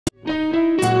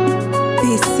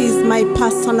my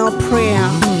personal prayer.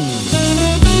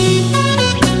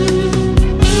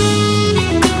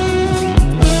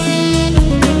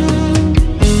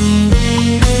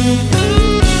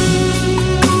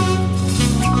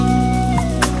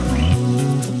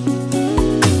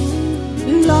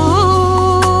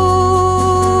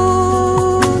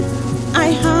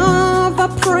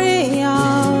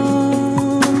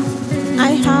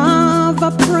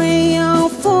 Prayer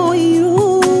for you,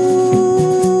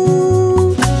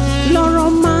 Lord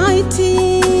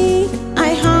Almighty. I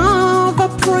have a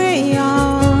prayer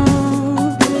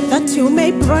that you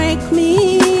may break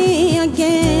me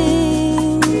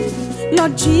again,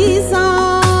 Lord Jesus.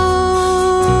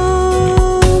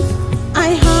 I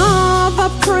have a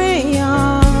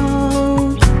prayer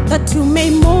that you may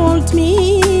mold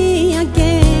me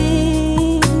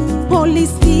again, Holy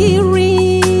Spirit.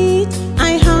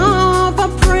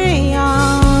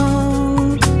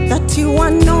 You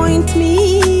anoint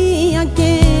me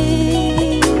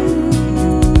again.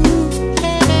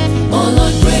 Oh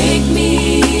Lord, break me.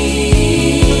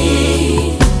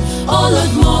 Oh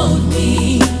Lord, mold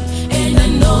me and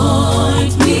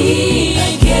anoint me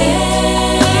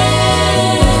again.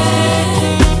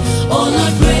 Oh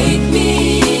Lord, break me.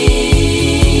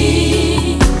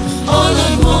 Oh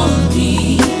Lord, mold me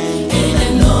and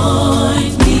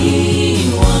anoint me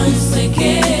once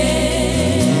again.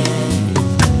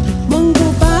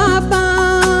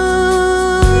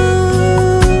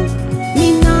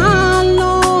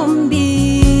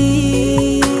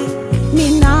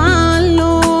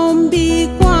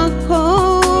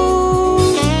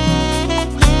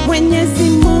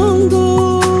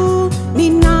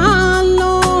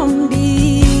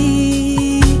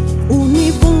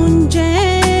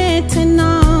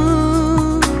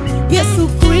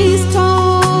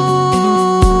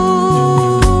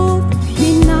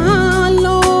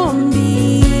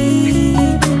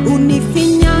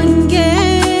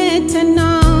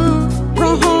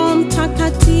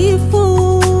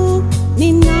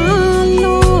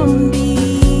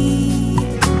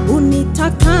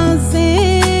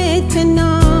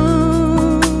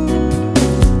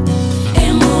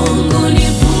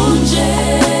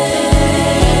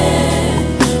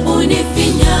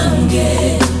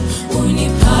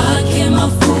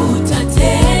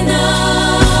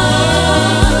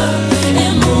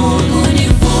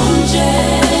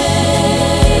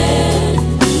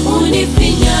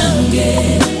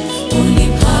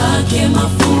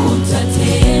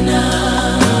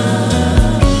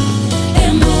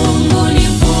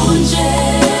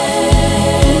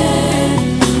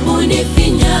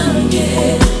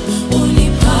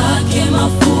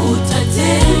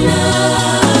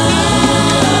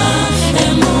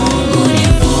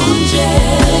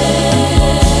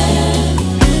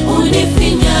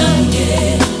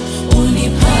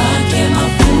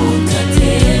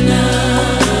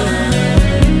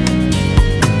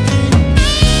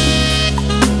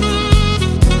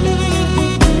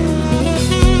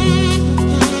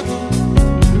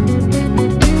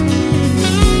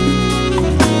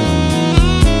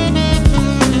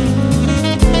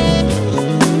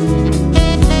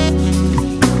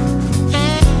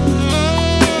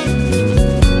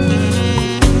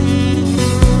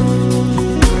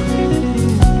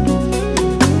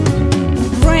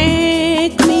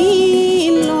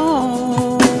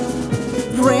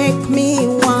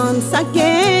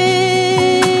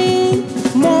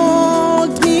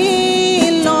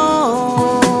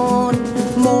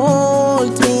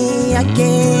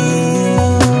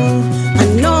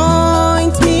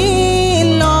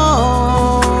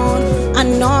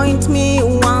 Anoint me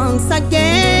once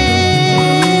again.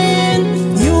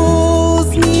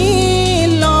 Use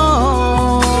me,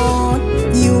 Lord.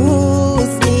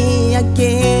 Use me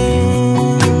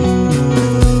again.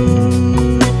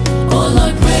 Oh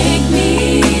Lord, break me.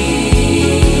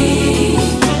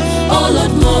 Oh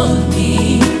Lord, mold me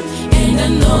and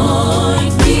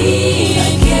anoint me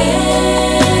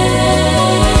again.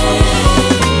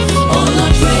 Oh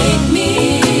Lord, break me.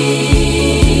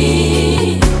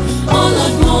 Oh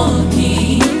Lord, mold me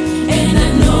and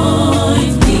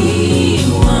anoint me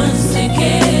once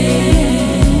again.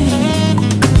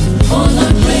 Oh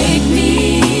Lord, break me.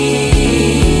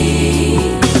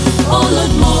 Oh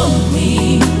Lord, mold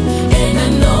me and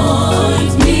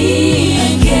anoint me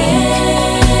again.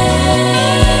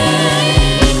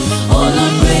 Oh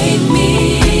Lord, break me.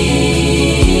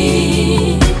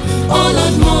 Oh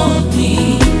Lord, mold me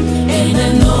and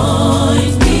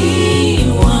anoint me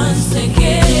once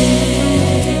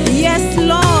again. Yes,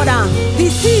 Lord,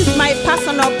 this is my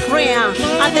personal prayer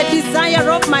and the desire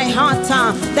of my heart,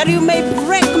 that you may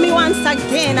break me once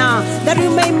again, that you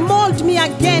may mold me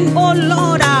again, oh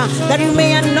Lord. that you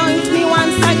may anoint me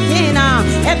once again,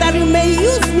 and that you may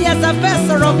use me as a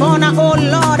vessel of honor, oh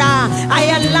Lord. I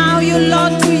allow you,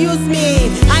 Lord, to use me.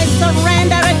 I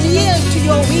surrender and yield to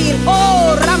your will. Oh